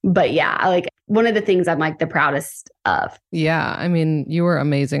 But yeah, like one of the things I'm like the proudest of. Yeah, I mean, you were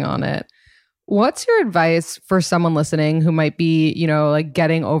amazing on it. What's your advice for someone listening who might be, like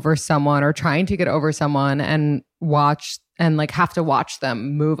getting over someone or trying to get over someone and watch and like have to watch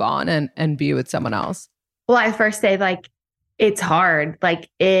them move on and be with someone else? Well, I first say like, it's hard. Like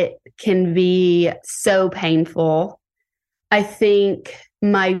it can be so painful. I think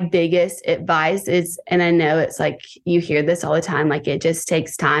my biggest advice is, and I know it's like, you hear this all the time, like it just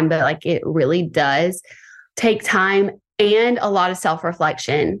takes time, but like it really does take time and a lot of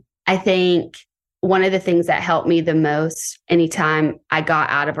self-reflection. I think one of the things that helped me the most anytime I got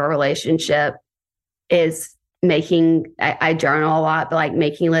out of a relationship is I journal a lot, but like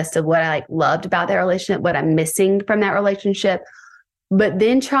making a list of what I like loved about that relationship, what I'm missing from that relationship. But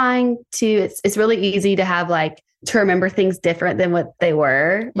then trying to, it's really easy to have like, to remember things different than what they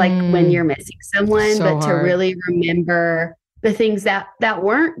were, like when you're missing someone, So but hard. to really remember the things that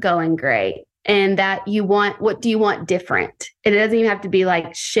weren't going great, and that what do you want different? And it doesn't even have to be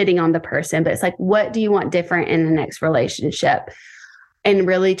like shitting on the person, but it's like, what do you want different in the next relationship? And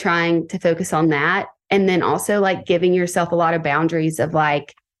really trying to focus on that. And then also like giving yourself a lot of boundaries of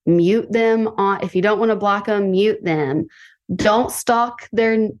like, mute them on, if you don't want to block them, mute them. Don't stalk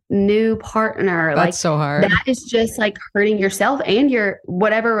their new partner. That's so hard. That is just like hurting yourself and your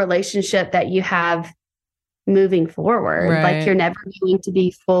whatever relationship that you have moving forward. Right. Like you're never going to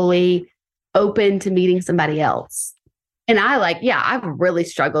be fully open to meeting somebody else. And I've really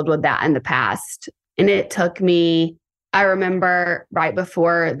struggled with that in the past. And it took me I remember right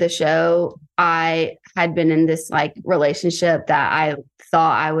before the show, I had been in this like relationship that I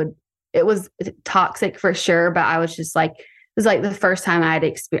thought it was toxic for sure, but I was just like, it was like the first time I had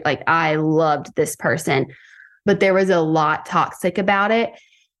experienced, like I loved this person, but there was a lot toxic about it.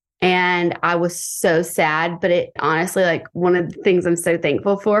 And I was so sad, but it honestly, like one of the things I'm so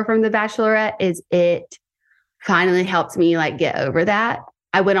thankful for from The Bachelorette is it finally helped me like get over that.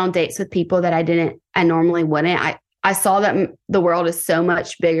 I went on dates with people that I normally wouldn't. I saw that the world is so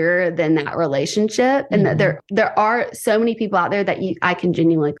much bigger than that relationship, and that there are so many people out there that I can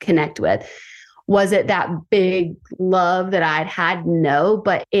genuinely connect with. Was it that big love that I'd had? No,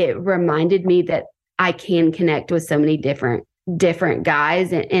 but it reminded me that I can connect with so many different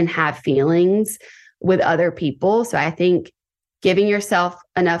guys and have feelings with other people. So I think giving yourself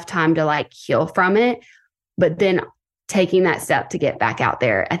enough time to like heal from it, but then taking that step to get back out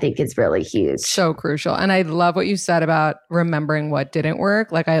there, I think is really huge. So crucial. And I love what you said about remembering what didn't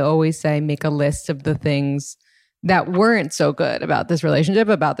work. Like I always say, make a list of the things that weren't so good about this relationship,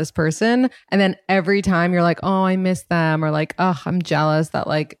 about this person. And then every time you're like, oh, I miss them, or like, oh, I'm jealous that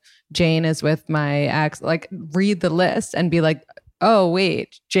like Jane is with my ex, like read the list and be like, oh,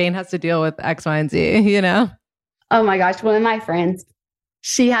 wait, Jane has to deal with X, Y, and Z, you know? Oh my gosh. One of my friends,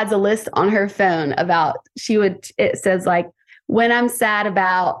 she has a list on her phone about, it says like, when I'm sad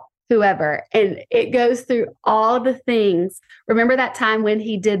about whoever, and it goes through all the things. Remember that time when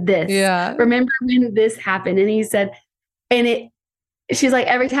he did this? Yeah. Remember when this happened? And he said, she's like,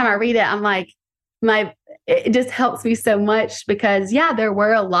 every time I read it, I'm like, it just helps me so much because yeah, there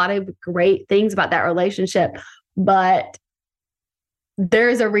were a lot of great things about that relationship, but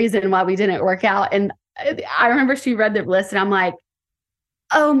there's a reason why we didn't work out. And I remember she read the list and I'm like,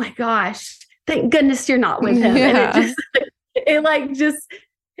 oh my gosh, thank goodness you're not with him. Yeah. And it just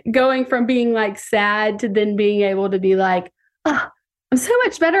going from being like sad to then being able to be like, oh, I'm so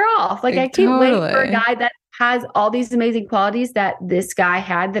much better off. Like I can't wait for a guy that has all these amazing qualities that this guy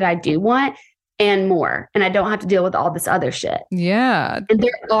had that I do want and more. And I don't have to deal with all this other shit. Yeah. And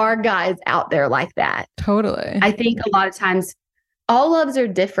there are guys out there like that. Totally. I think a lot of times all loves are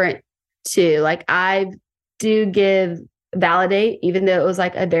different too. Like I do validate, even though it was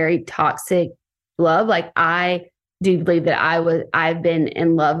like a very toxic love. Like I do believe that I've been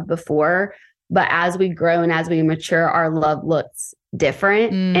in love before, but as we grow and as we mature, our love looks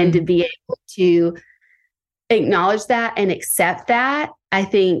different. And to be able to acknowledge that and accept that, I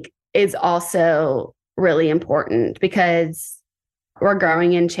think is also really important because we're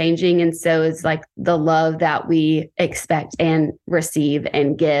growing and changing. And so is like the love that we expect and receive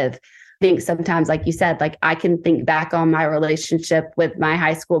and give. I think sometimes, like you said, like I can think back on my relationship with my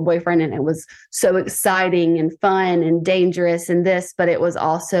high school boyfriend and it was so exciting and fun and dangerous and this, but it was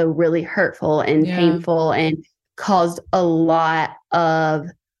also really hurtful and painful and caused a lot of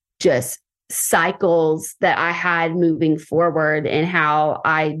just cycles that I had moving forward and how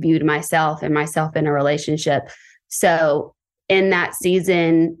I viewed myself and myself in a relationship. So in that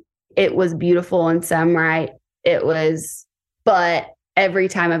season, it was beautiful in some, right? But every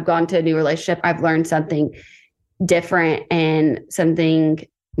time I've gone to a new relationship, I've learned something different and something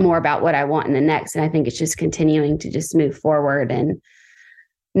more about what I want in the next. And I think it's just continuing to just move forward and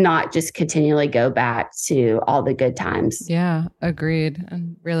not just continually go back to all the good times. Yeah, agreed.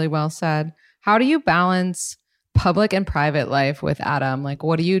 And really well said. How do you balance public and private life with Adam? Like,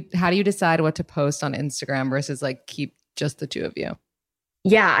 how do you decide what to post on Instagram versus like keep just the two of you?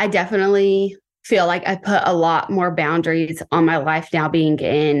 Yeah, I definitely feel like I put a lot more boundaries on my life now being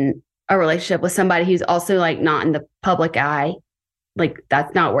in a relationship with somebody who's also like not in the public eye. Like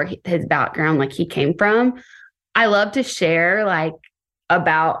that's not where his background, like he came from. I love to share like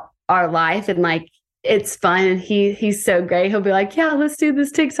about our life and like, it's fun. And he's so great. He'll be like, yeah, let's do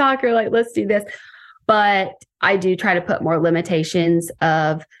this TikTok or like, let's do this. But I do try to put more limitations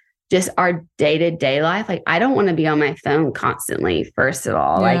of just our day-to-day life. Like I don't want to be on my phone constantly, first of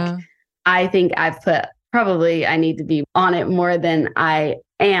all. Yeah. Like I think I need to be on it more than I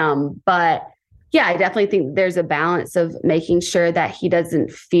am. But yeah, I definitely think there's a balance of making sure that he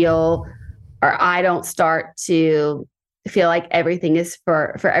doesn't feel, or I don't start to feel like everything is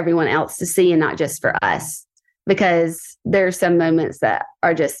for everyone else to see and not just for us. Because there's some moments that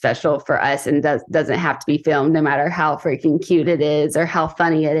are just special for us and doesn't have to be filmed, no matter how freaking cute it is or how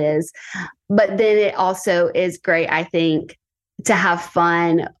funny it is. But then it also is great, I think, to have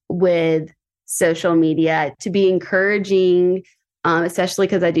fun with social media, to be encouraging, especially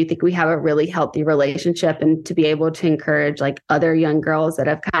because I do think we have a really healthy relationship, and to be able to encourage like other young girls that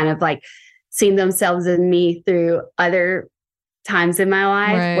have kind of like seen themselves in me through other times in my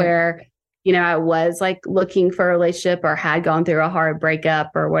life, right, where I was like looking for a relationship or had gone through a hard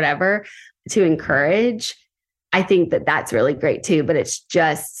breakup or whatever, to encourage. I think that that's really great too, but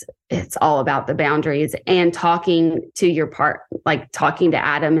it's all about the boundaries and talking to your talking to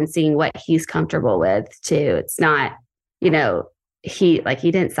Adam and seeing what he's comfortable with too. It's not, he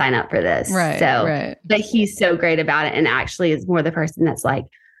didn't sign up for this. Right. So, right. But he's so great about it. And actually is more the person that's like,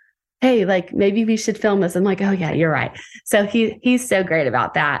 hey, like maybe we should film this. I'm like, oh yeah, you're right. So he's so great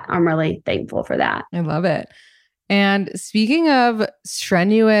about that. I'm really thankful for that. I love it. And speaking of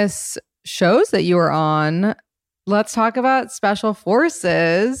strenuous shows that you were on, let's talk about Special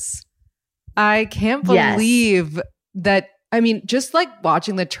Forces. I can't believe that. I mean, just like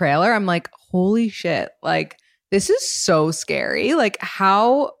watching the trailer, I'm like, holy shit. Like, this is so scary. Like,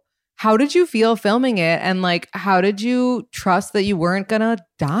 how did you feel filming it? And like, how did you trust that you weren't going to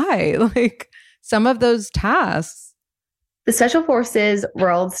die? Like some of those tasks. The Special Forces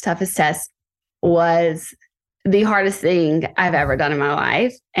World's Toughest Test was the hardest thing I've ever done in my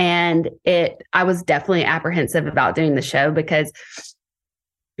life. And I was definitely apprehensive about doing the show because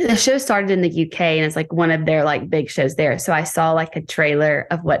the show started in the UK and it's like one of their like big shows there. So I saw like a trailer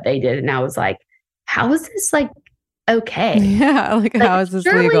of what they did and I was like, how is this like okay? Yeah, like how is this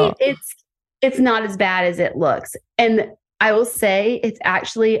legal? It's not as bad as it looks. And I will say it's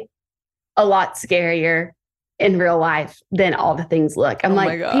actually a lot scarier in real life than all the things look. I'm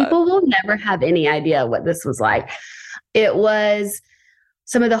like, people will never have any idea what this was like. It was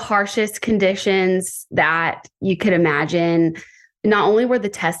some of the harshest conditions that you could imagine. Not only were the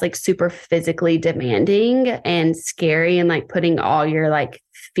tests like super physically demanding and scary and like putting all your like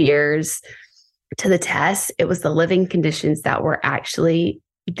fears to the test, it was the living conditions that were actually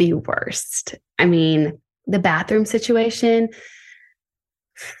the worst. I mean, the bathroom situation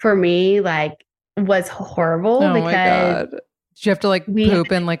for me like was horrible because did you have to like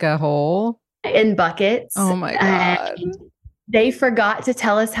poop in like a hole? In buckets. Oh my God. And they forgot to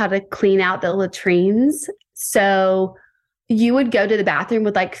tell us how to clean out the latrines. So you would go to the bathroom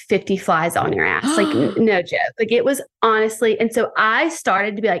with like 50 flies on your ass. Like no joke. Like it was honestly. And so I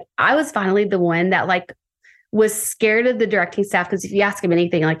started to be like, I was finally the one that like was scared of the directing staff. Because if you ask them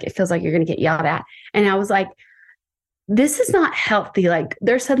anything, like it feels like you're going to get yelled at. And I was like, this is not healthy. Like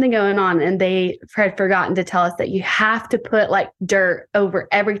there's something going on. And they had forgotten to tell us that you have to put like dirt over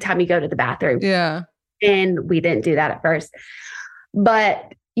every time you go to the bathroom. Yeah. And we didn't do that at first.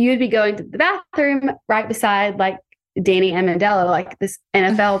 But you'd be going to the bathroom right beside like Danny Amendola, like this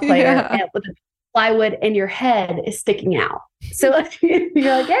NFL player, and with the plywood and your head is sticking out. So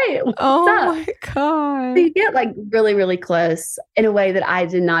you're like, hey, what's up? My God. So you get like really, really close in a way that I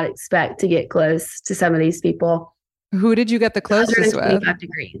did not expect to get close to some of these people. Who did you get the closest with?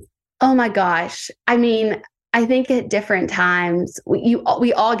 Degrees. Oh my gosh. I mean, I think at different times we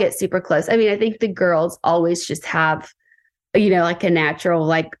all get super close. I mean, I think the girls always just have, like a natural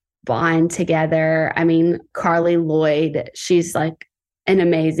like bond together. I mean, Carly Lloyd, she's like an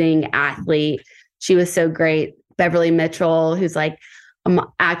amazing athlete. She was so great. Beverly Mitchell, who's like an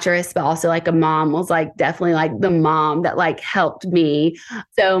actress, but also like a mom, was like definitely like the mom that like helped me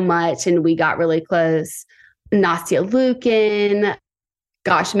so much. And we got really close. Nastia Lukin,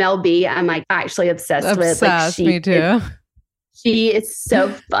 gosh, Mel B, I'm like actually obsessed with. Like me too. She is so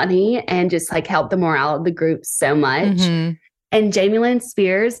funny and just like helped the morale of the group so much. Mm-hmm. And Jamie Lynn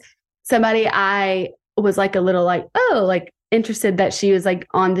Spears, somebody I was like a little like, oh, like interested that she was like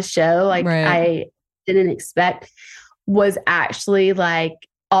on the show. Like I didn't expect, was actually like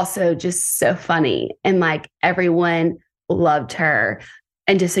also just so funny. And like everyone loved her.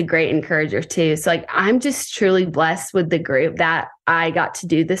 And just a great encourager too. So like, I'm just truly blessed with the group that I got to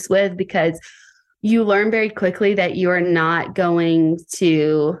do this with, because you learn very quickly that you are not going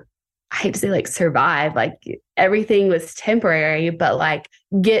to, I hate to say like survive, like everything was temporary, but like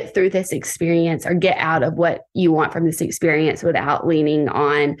get through this experience or get out of what you want from this experience without leaning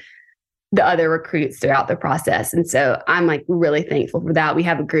on the other recruits throughout the process. And so I'm like really thankful for that. We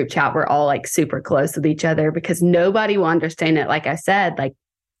have a group chat. We're all like super close with each other because nobody will understand it. Like I said, like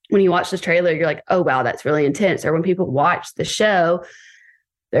when you watch the trailer, you're like, oh, wow, that's really intense. Or when people watch the show,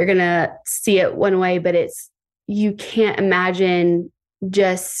 they're going to see it one way, but you can't imagine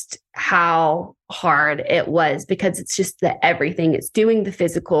just how hard it was, because it's just the everything. It's doing the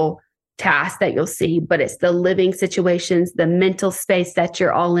physical tasks that you'll see, but it's the living situations, the mental space that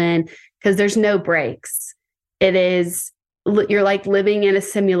you're all in, because there's no breaks. You're like living in a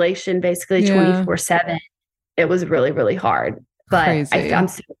simulation basically 24/7. It was really, really hard, but I'm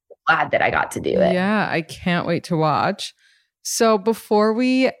so glad that I got to do it. Yeah, I can't wait to watch. So before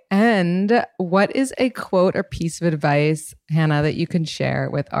we end, what is a quote or piece of advice, Hannah, that you can share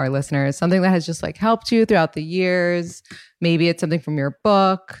with our listeners? Something that has just like helped you throughout the years. Maybe it's something from your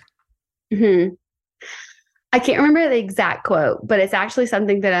book. Mm-hmm. I can't remember the exact quote, but it's actually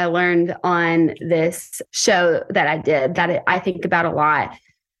something that I learned on this show that I did that I think about a lot.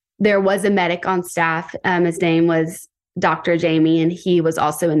 There was a medic on staff. His name was Dr. Jamie, and he was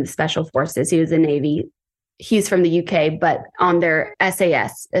also in the Special Forces. He was in Navy. He's from the UK, but on their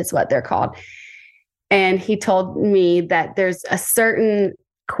SAS is what they're called. And he told me that there's a certain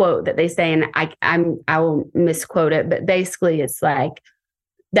quote that they say, and I will misquote it, but basically it's like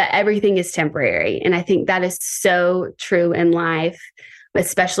that everything is temporary. And I think that is so true in life,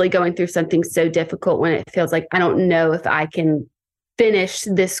 especially going through something so difficult when it feels like I don't know if I can finish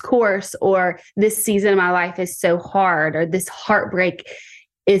this course, or this season of my life is so hard, or this heartbreak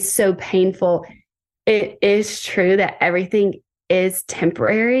is so painful. It is true that everything is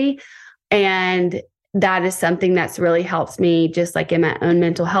temporary. And that is something that's really helped me, just like in my own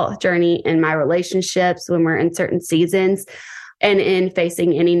mental health journey and my relationships when we're in certain seasons and in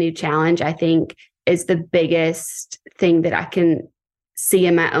facing any new challenge. I think is the biggest thing that I can see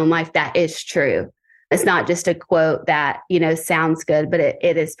in my own life that is true. It's not just a quote that, sounds good, but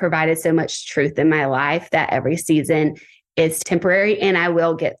it has provided so much truth in my life that every season is temporary and I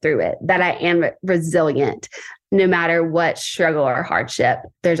will get through it, that I am resilient no matter what struggle or hardship.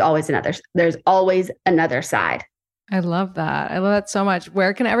 There's always another side. I love that. I love that so much.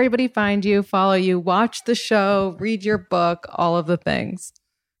 Where can everybody find you, follow you, watch the show, read your book, all of the things?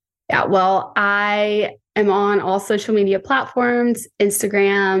 Yeah, well, I am on all social media platforms,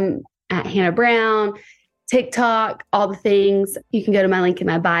 Instagram at Hannah Brown, TikTok, all the things. You can go to my link in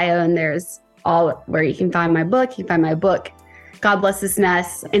my bio and there's all where you can find my book. You can find my book, God Bless This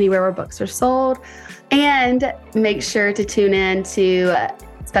Mess, anywhere where books are sold. And make sure to tune in to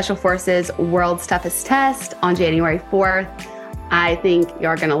Special Forces World's Toughest Test on January 4th. I think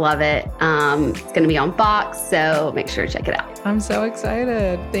you're going to love it. It's going to be on Fox, so make sure to check it out. I'm so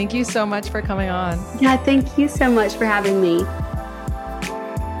excited. Thank you so much for coming on. Yeah, thank you so much for having me.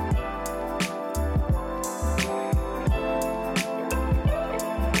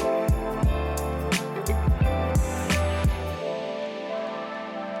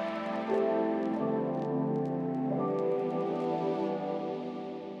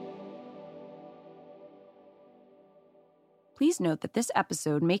 Please note that this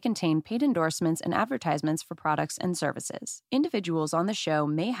episode may contain paid endorsements and advertisements for products and services. Individuals on the show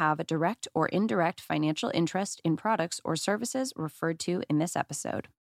may have a direct or indirect financial interest in products or services referred to in this episode.